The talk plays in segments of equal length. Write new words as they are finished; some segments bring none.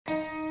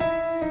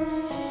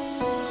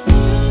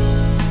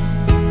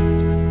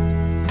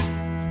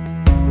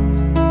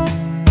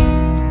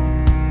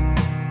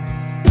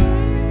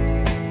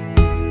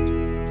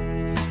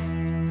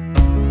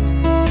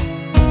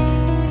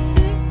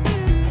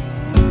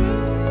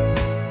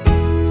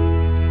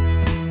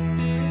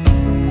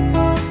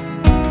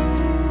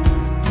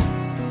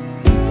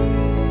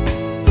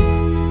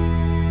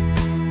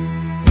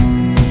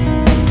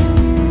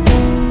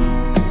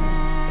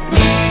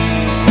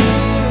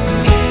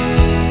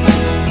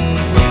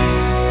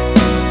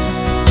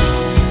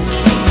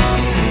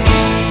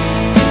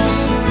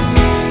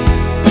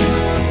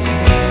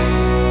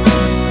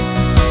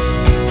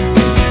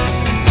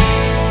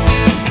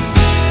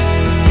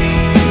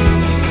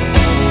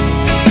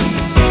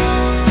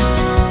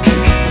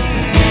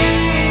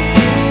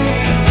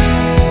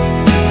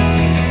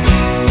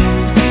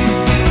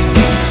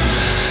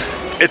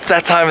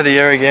that time of the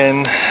year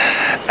again,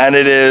 and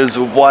it is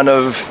one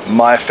of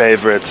my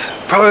favorites.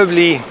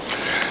 Probably,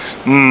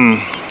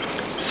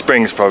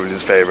 spring's probably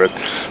his favorite.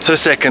 So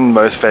second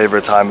most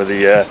favorite time of the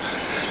year,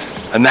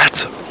 and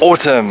that's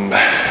autumn.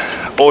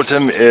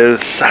 Autumn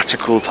is such a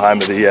cool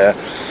time of the year.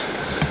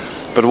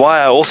 But why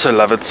I also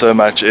love it so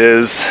much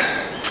is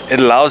it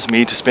allows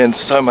me to spend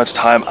so much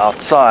time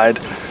outside,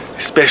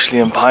 especially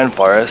in pine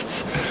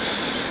forests,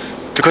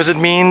 because it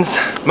means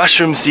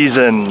mushroom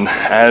season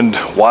and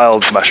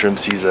wild mushroom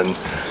season.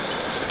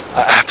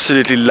 I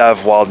absolutely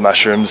love wild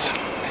mushrooms.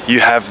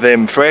 You have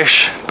them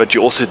fresh, but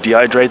you also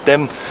dehydrate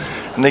them,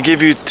 and they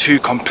give you two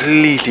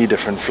completely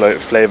different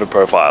flavor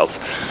profiles.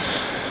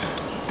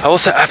 I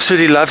also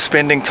absolutely love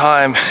spending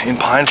time in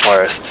pine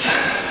forests.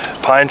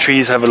 Pine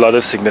trees have a lot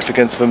of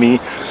significance for me,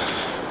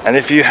 and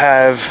if you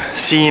have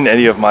seen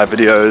any of my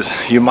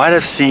videos, you might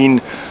have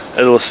seen a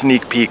little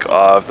sneak peek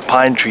of the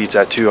pine tree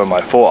tattoo on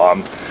my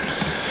forearm.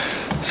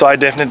 So I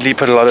definitely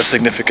put a lot of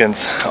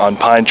significance on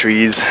pine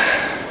trees.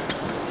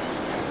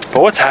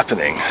 But what's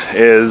happening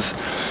is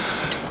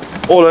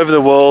all over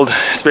the world,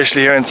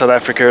 especially here in South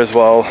Africa as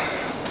well,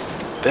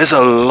 there's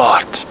a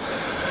lot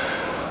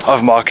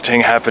of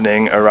marketing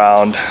happening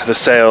around the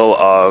sale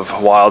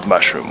of wild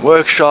mushroom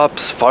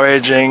workshops,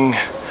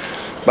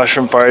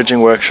 mushroom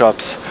foraging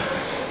workshops.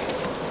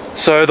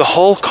 So the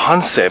whole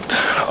concept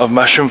of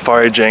mushroom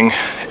foraging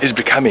is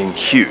becoming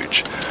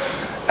huge,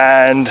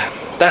 and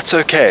that's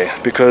okay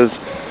because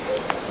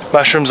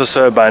mushrooms are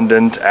so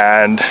abundant,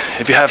 and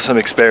if you have some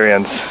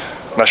experience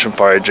mushroom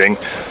foraging,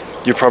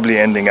 you're probably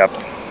ending up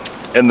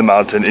in the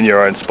mountain in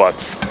your own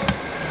spots.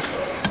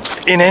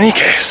 In any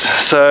case,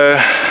 so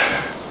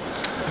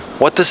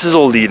what this is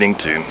all leading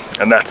to,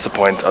 and that's the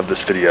point of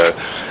this video,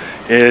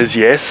 is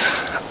yes,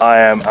 I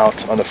am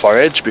out on a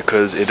forage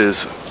because it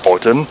is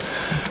autumn.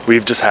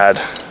 We've just had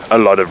a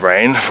lot of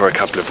rain for a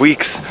couple of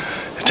weeks.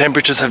 The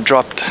temperatures have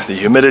dropped, the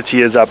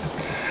humidity is up,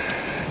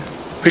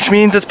 which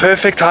means it's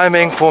perfect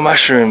timing for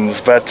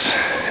mushrooms, but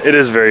it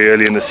is very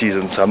early in the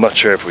season, so I'm not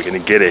sure if we're going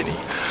to get any.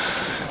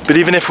 But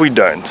even if we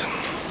don't,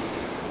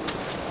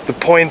 the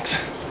point,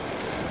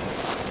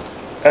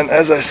 and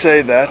as I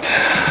say that,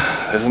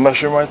 there's a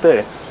mushroom right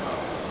there,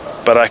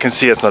 but I can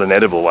see it's not an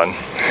edible one.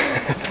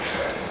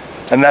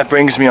 And that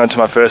brings me on to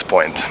my first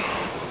point.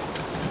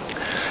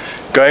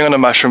 Going on a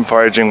mushroom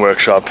foraging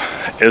workshop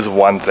is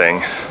one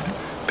thing.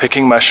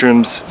 Picking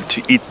mushrooms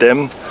to eat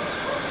them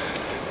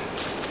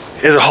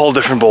is a whole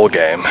different ball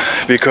game,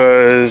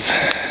 because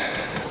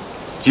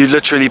you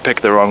literally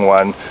pick the wrong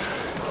one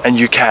and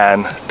you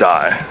can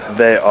die.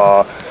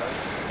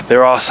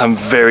 There are some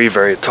very,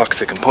 very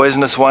toxic and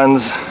poisonous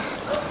ones.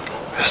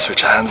 Just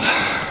switch hands.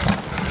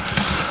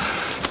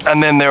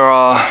 And then there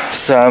are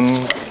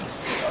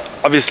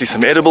obviously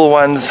some edible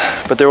ones,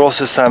 but there are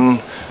also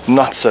some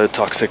not so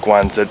toxic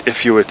ones that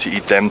if you were to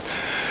eat them,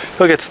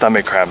 you'll get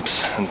stomach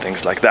cramps and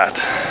things like that.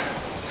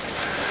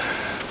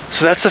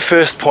 So that's the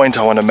first point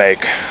I want to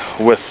make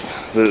with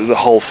the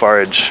whole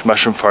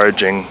mushroom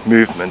foraging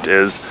movement,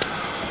 is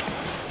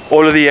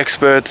all of the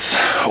experts,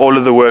 all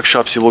of the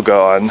workshops you will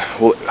go on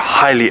will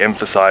highly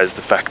emphasize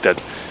the fact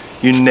that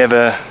you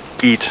never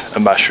eat a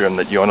mushroom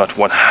that you're not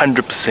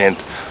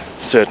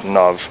 100% certain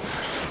of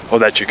or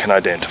that you can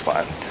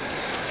identify.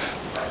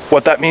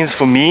 What that means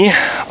for me,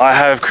 I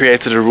have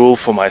created a rule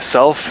for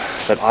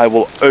myself that I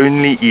will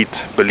only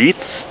eat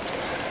boletes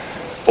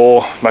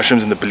or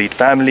mushrooms in the bolete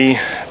family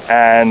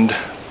and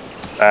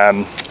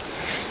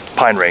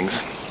pine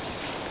rings.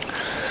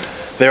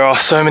 There are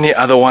so many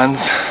other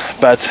ones,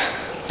 but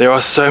there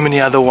are so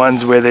many other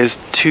ones where there's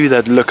two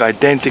that look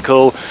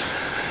identical,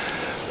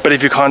 but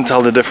if you can't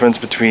tell the difference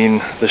between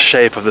the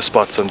shape of the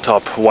spots on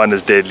top, one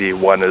is deadly,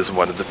 one is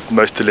one of the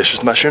most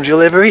delicious mushrooms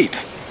you'll ever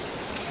eat.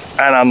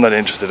 And I'm not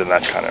interested in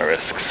that kind of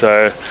risk.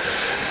 So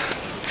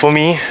for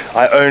me,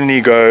 I only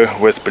go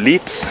with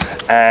boletes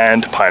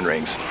and pine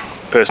rings.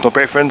 Personal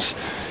preference,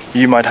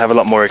 you might have a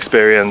lot more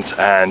experience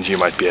and you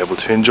might be able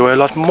to enjoy a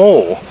lot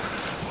more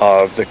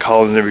of the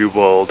culinary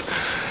world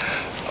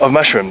of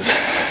mushrooms.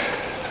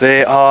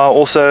 There are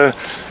also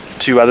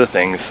two other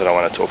things that I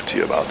want to talk to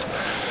you about,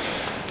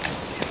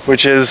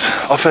 which is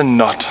often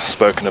not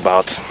spoken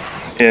about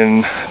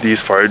in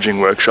these foraging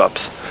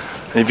workshops.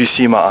 And if you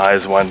see my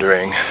eyes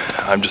wandering,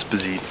 I'm just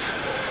busy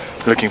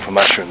looking for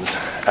mushrooms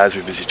as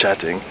we're busy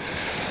chatting.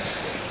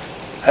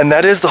 And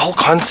that is the whole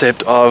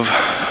concept of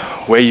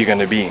where you're going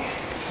to be.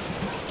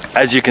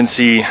 As you can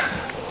see,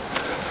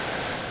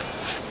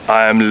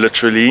 I am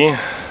literally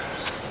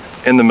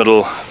in the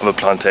middle of a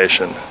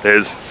plantation.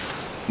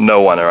 There's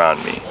no one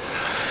around me.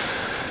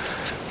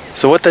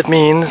 So what that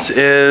means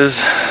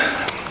is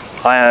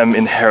I am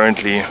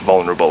inherently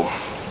vulnerable.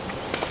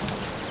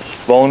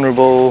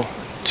 Vulnerable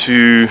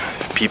to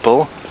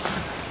people,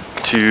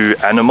 to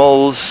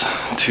animals,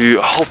 to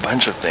a whole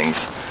bunch of things.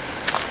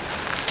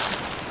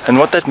 And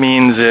what that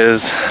means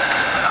is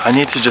I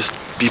need to just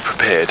be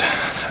prepared,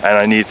 and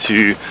I need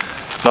to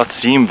not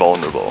seem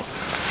vulnerable.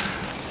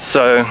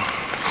 So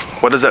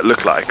what does that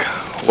look like?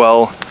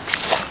 Well,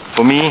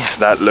 for me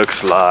that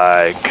looks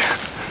like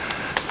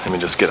Let me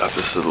just get up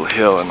this little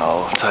hill and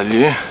I'll tell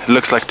you. It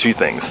looks like two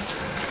things.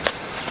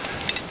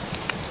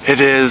 It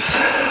is,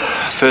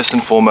 first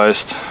and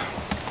foremost,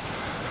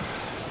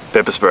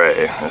 pepper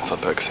spray. It's not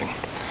focusing.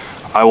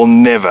 I will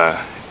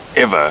never,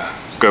 ever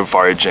go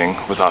foraging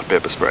without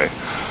pepper spray.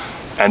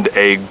 And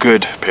a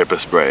good pepper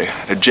spray.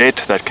 A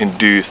jet that can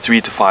do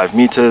 3 to 5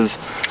 meters.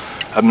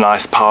 A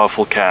nice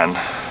powerful can.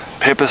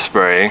 Pepper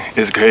spray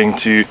is going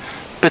to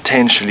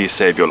potentially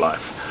save your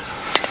life.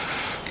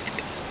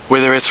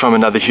 Whether it's from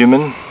another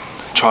human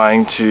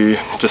trying to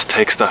just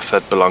take stuff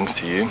that belongs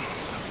to you,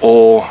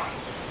 or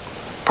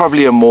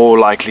probably a more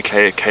likely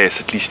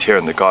case, at least here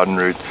in the garden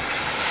route,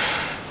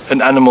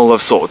 an animal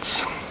of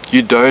sorts.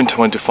 You don't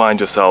want to find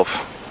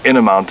yourself in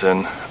a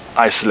mountain,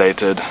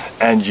 isolated,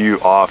 and you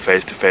are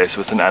face to face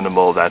with an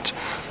animal that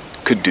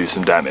could do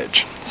some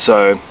damage.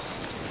 So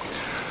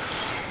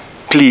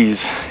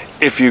please,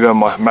 if you go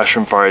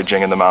mushroom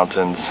foraging in the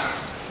mountains,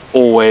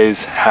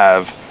 always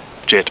have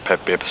jet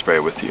pepper spray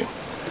with you.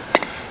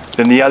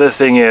 Then the other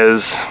thing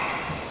is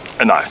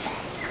a knife.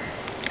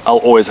 I'll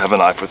always have a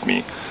knife with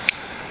me.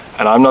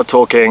 And I'm not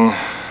talking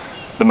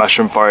the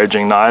mushroom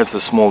foraging knives, the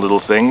small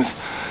little things.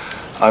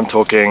 I'm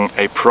talking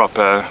a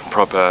proper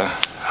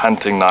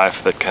hunting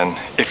knife that can,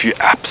 if you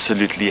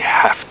absolutely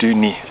have to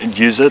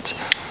use it,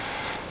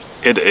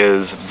 it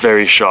is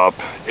very sharp.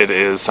 It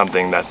is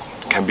something that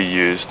can be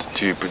used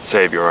to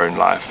save your own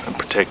life and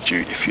protect you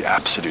if you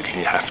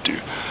absolutely have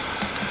to.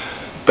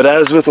 But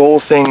as with all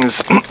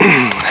things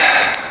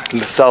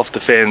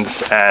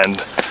self-defense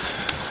and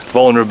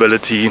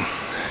vulnerability,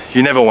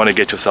 you never want to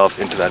get yourself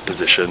into that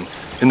position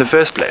in the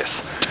first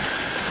place.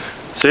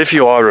 So if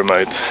you are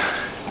remote,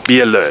 be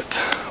alert.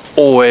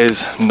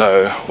 Always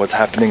know what's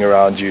happening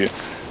around you.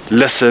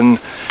 Listen.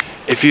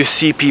 If you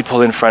see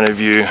people in front of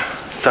you,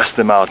 suss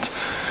them out.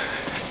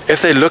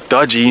 If they look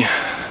dodgy,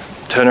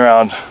 turn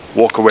around,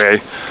 walk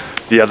away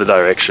the other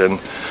direction.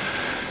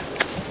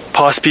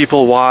 Pass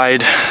people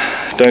wide.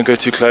 Don't go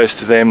too close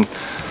to them.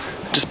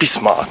 Just be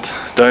smart.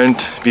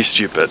 Don't be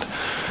stupid.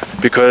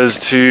 Because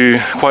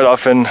quite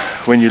often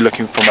when you're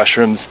looking for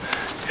mushrooms,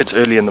 it's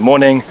early in the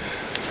morning.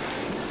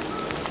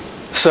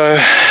 So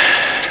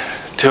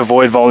to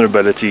avoid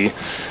vulnerability,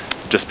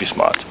 just be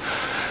smart.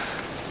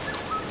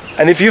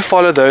 And if you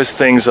follow those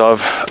things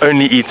of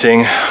only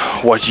eating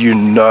what you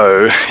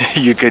know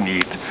you can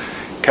eat,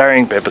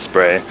 carrying pepper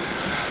spray,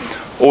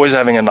 always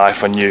having a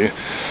knife on you,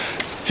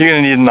 you're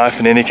going to need a knife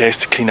in any case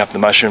to clean up the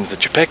mushrooms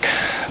that you pick,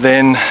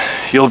 then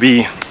you'll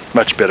be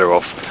much better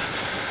off.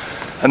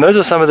 And those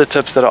are some of the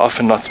tips that are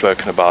often not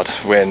spoken about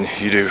when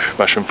you do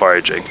mushroom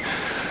foraging.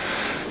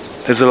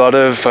 There's a lot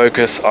of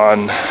focus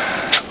on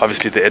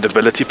obviously the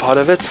edibility part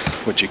of it,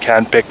 what you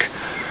can pick,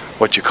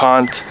 what you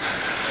can't,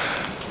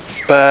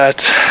 but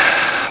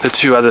the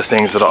two other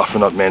things that are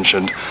often not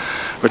mentioned,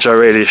 which I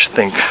really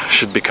think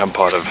should become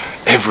part of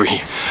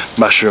every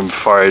mushroom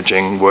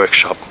foraging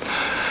workshop.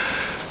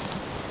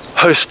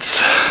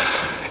 Host's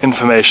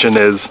information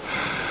is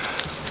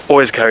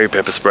always carry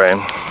pepper spray,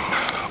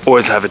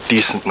 always have a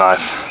decent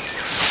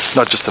knife,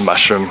 not just a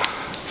mushroom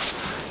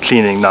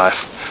cleaning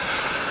knife.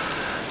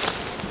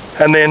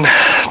 And then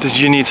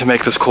you need to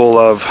make this call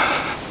of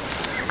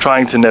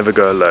trying to never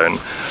go alone.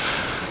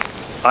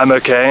 I'm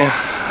okay,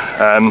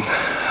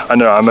 I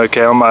know I'm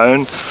okay on my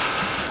own,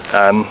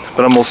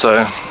 but I'm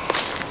also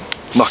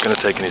not going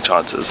to take any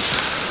chances.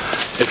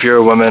 If you're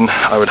a woman,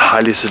 I would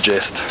highly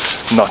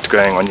suggest not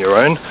going on your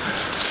own.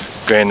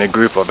 Go in a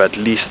group of at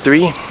least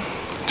 3,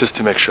 just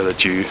to make sure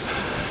that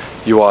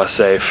you are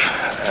safe,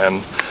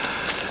 and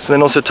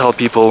then also tell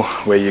people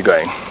where you're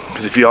going,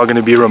 because if you are going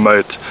to be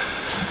remote,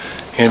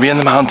 you're going to be in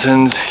the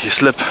mountains, you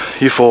slip,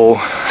 you fall,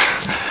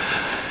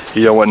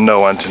 you don't want no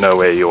one to know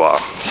where you are.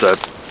 So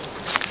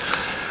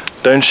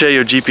don't share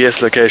your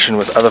GPS location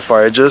with other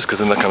foragers, because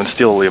then they'll come and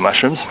steal all your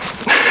mushrooms.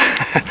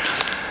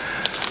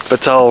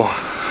 But tell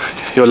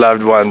your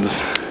loved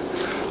ones,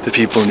 the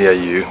people near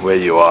you, where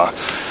you are,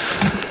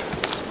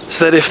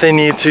 so that if they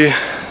need to,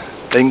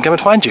 they can come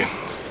and find you.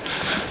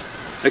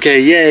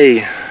 Okay,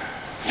 yay!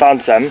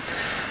 Found some.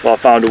 Well, I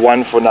found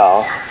one for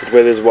now, but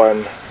where there's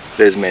one,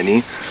 there's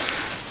many.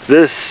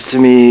 This to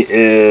me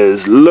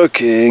is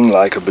looking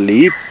like a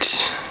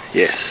bolete.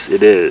 Yes,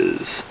 it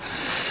is.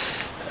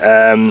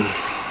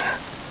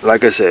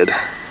 Like I said,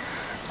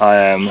 I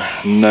am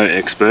no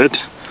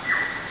expert,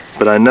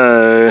 but I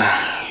know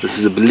this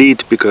is a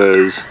bolete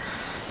because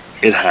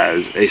it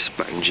has a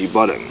spongy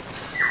bottom.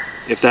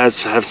 If they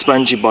have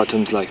spongy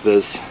bottoms like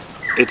this,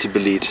 it's a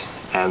bolete,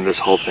 and this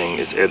whole thing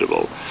is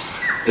edible.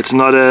 It's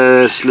not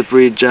a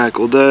slippery jack,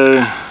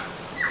 although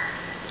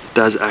it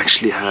does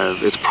actually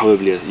have, it's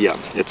probably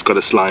it's got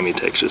a slimy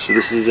texture. So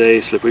this is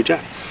a slippery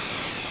jack,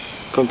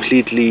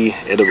 completely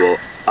edible.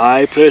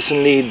 I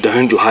personally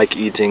don't like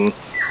eating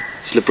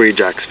slippery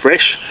jacks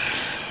fresh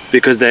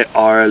because they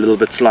are a little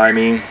bit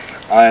slimy.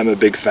 I am a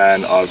big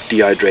fan of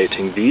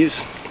dehydrating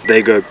these.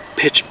 They go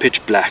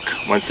pitch black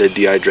once they're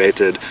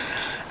dehydrated,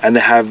 and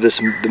they have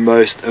the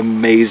most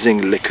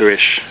amazing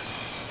licorice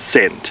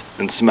scent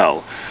and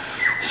smell.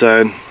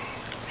 So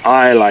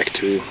I like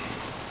to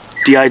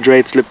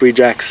dehydrate slippery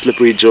jacks,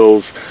 slippery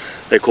jills.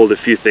 They're called a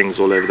few things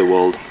all over the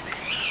world.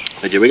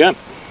 But here we go.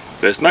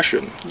 First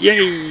mushroom.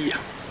 Yay!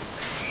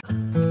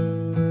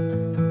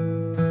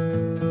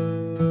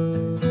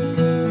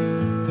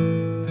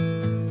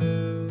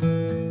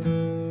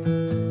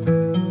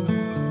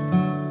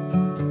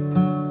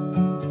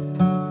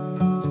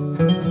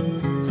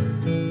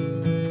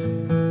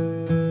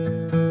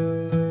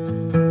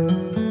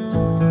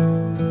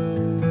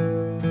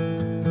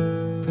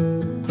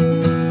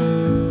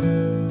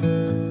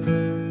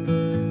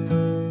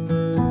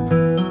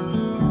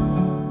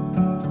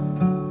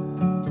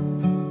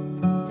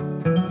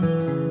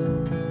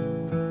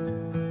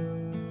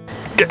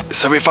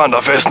 So we found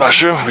our first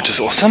mushroom, which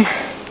is awesome.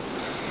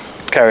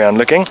 Carry on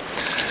looking.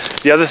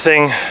 The other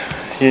thing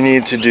you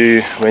need to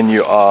do when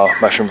you are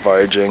mushroom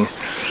foraging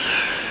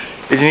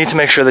is you need to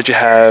make sure that you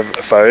have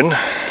a phone.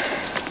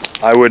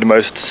 I would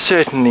most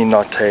certainly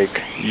not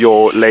take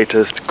your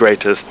latest,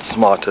 greatest,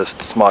 smartest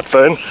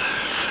smartphone.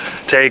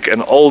 Take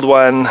an old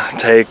one,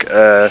 take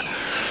a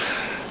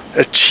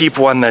cheap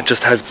one that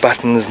just has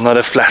buttons, not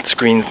a flat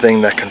screen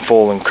thing that can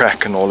fall and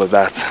crack and all of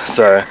that.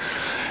 So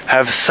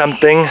have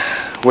something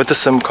with a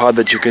SIM card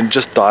that you can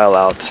just dial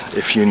out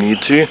if you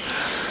need to,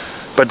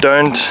 but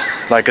don't,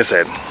 like I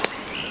said,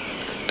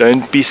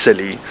 don't be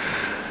silly.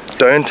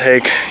 Don't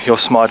take your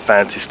smart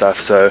fancy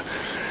stuff. So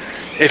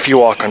if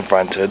you are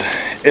confronted,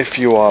 if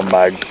you are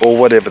mugged, or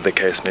whatever the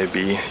case may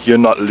be, you're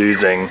not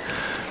losing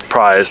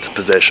prized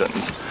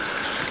possessions.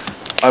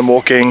 I'm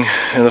walking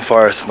in the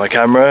forest with my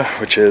camera,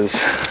 which is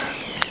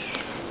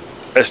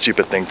a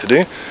stupid thing to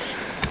do,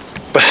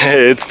 but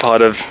it's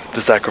part of the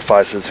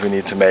sacrifices we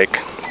need to make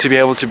to be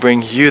able to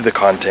bring you the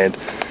content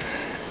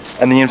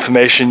and the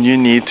information you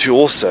need to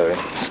also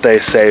stay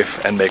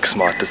safe and make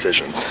smart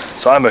decisions.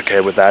 So I'm okay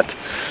with that.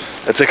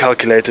 It's a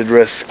calculated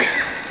risk,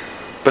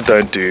 but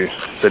don't do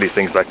silly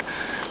things like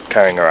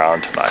carrying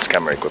around nice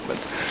camera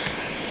equipment.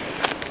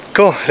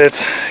 Cool,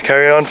 let's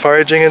carry on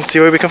foraging and see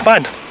what we can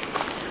find.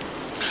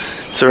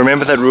 So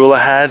remember that rule I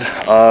had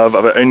of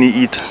I only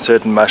eat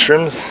certain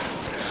mushrooms,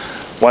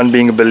 one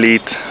being a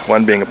bolete,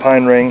 one being a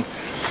pine ring.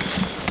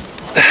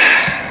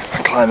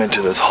 Climb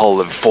into this hole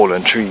of a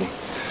fallen tree.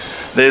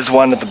 There's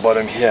one at the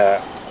bottom here,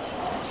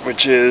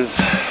 which is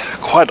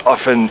quite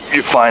often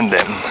you find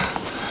them,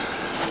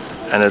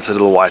 and it's a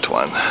little white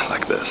one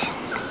like this.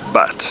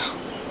 But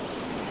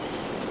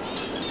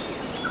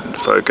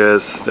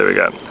focus, there we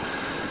go.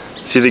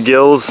 See the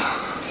gills?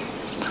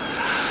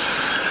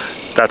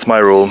 That's my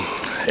rule.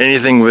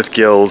 Anything with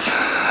gills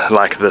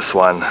like this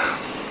one,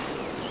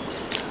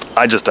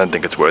 I just don't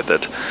think it's worth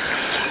it.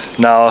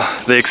 Now,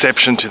 the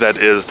exception to that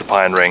is the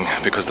pine ring,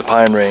 because the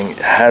pine ring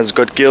has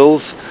got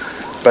gills,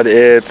 but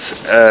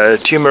it's a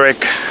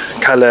turmeric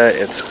color,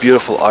 it's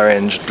beautiful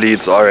orange,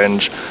 bleeds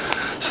orange,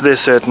 so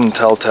there's certain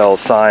telltale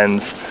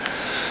signs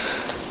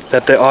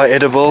that they are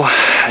edible.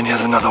 And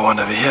here's another one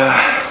over here,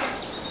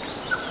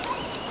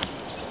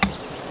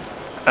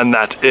 and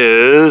that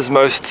is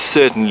most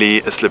certainly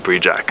a slippery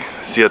jack.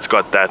 See, it's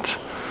got that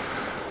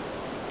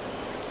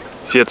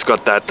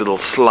little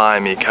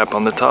slimy cap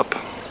on the top.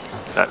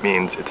 That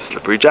means it's a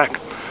slippery jack.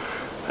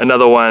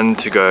 Another one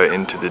to go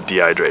into the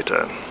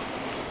dehydrator.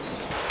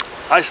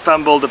 I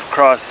stumbled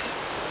across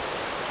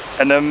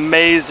an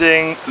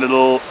amazing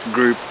little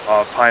group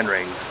of pine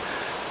rings.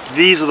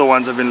 These are the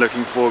ones I've been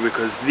looking for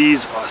because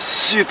these are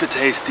super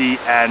tasty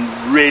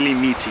and really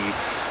meaty,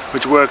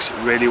 which works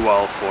really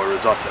well for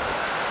risotto.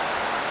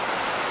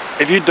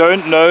 If you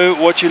don't know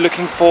what you're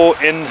looking for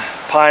in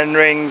pine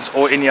rings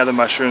or any other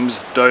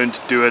mushrooms, don't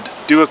do it.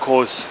 Do a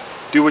course,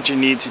 do what you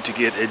need to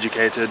get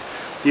educated.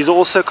 These are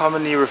also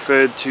commonly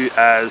referred to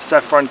as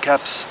saffron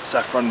caps,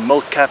 saffron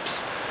milk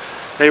caps.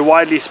 They're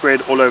widely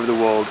spread all over the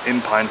world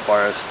in pine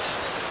forests.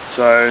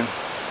 So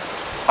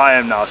I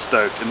am now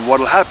stoked, and what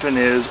will happen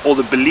is all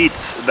the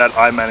boletes that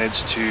I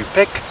managed to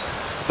pick,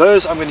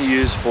 those I'm going to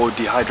use for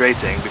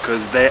dehydrating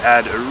because they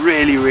add a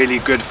really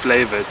good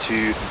flavor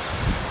to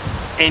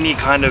any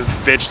kind of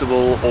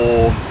vegetable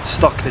or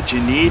stock that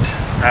you need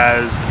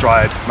as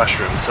dried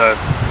mushrooms. So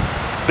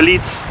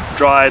boletes,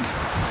 dried,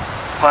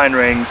 pine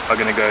rings are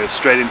going to go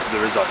straight into the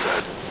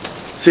risotto.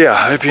 So yeah,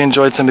 I hope you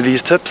enjoyed some of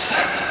these tips.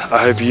 I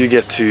hope you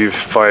get to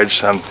forage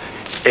some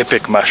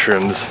epic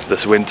mushrooms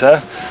this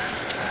winter.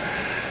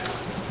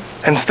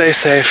 And stay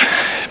safe,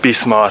 be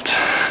smart,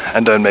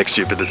 and don't make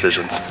stupid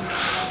decisions.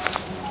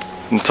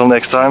 Until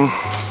next time,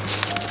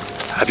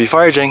 happy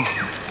foraging!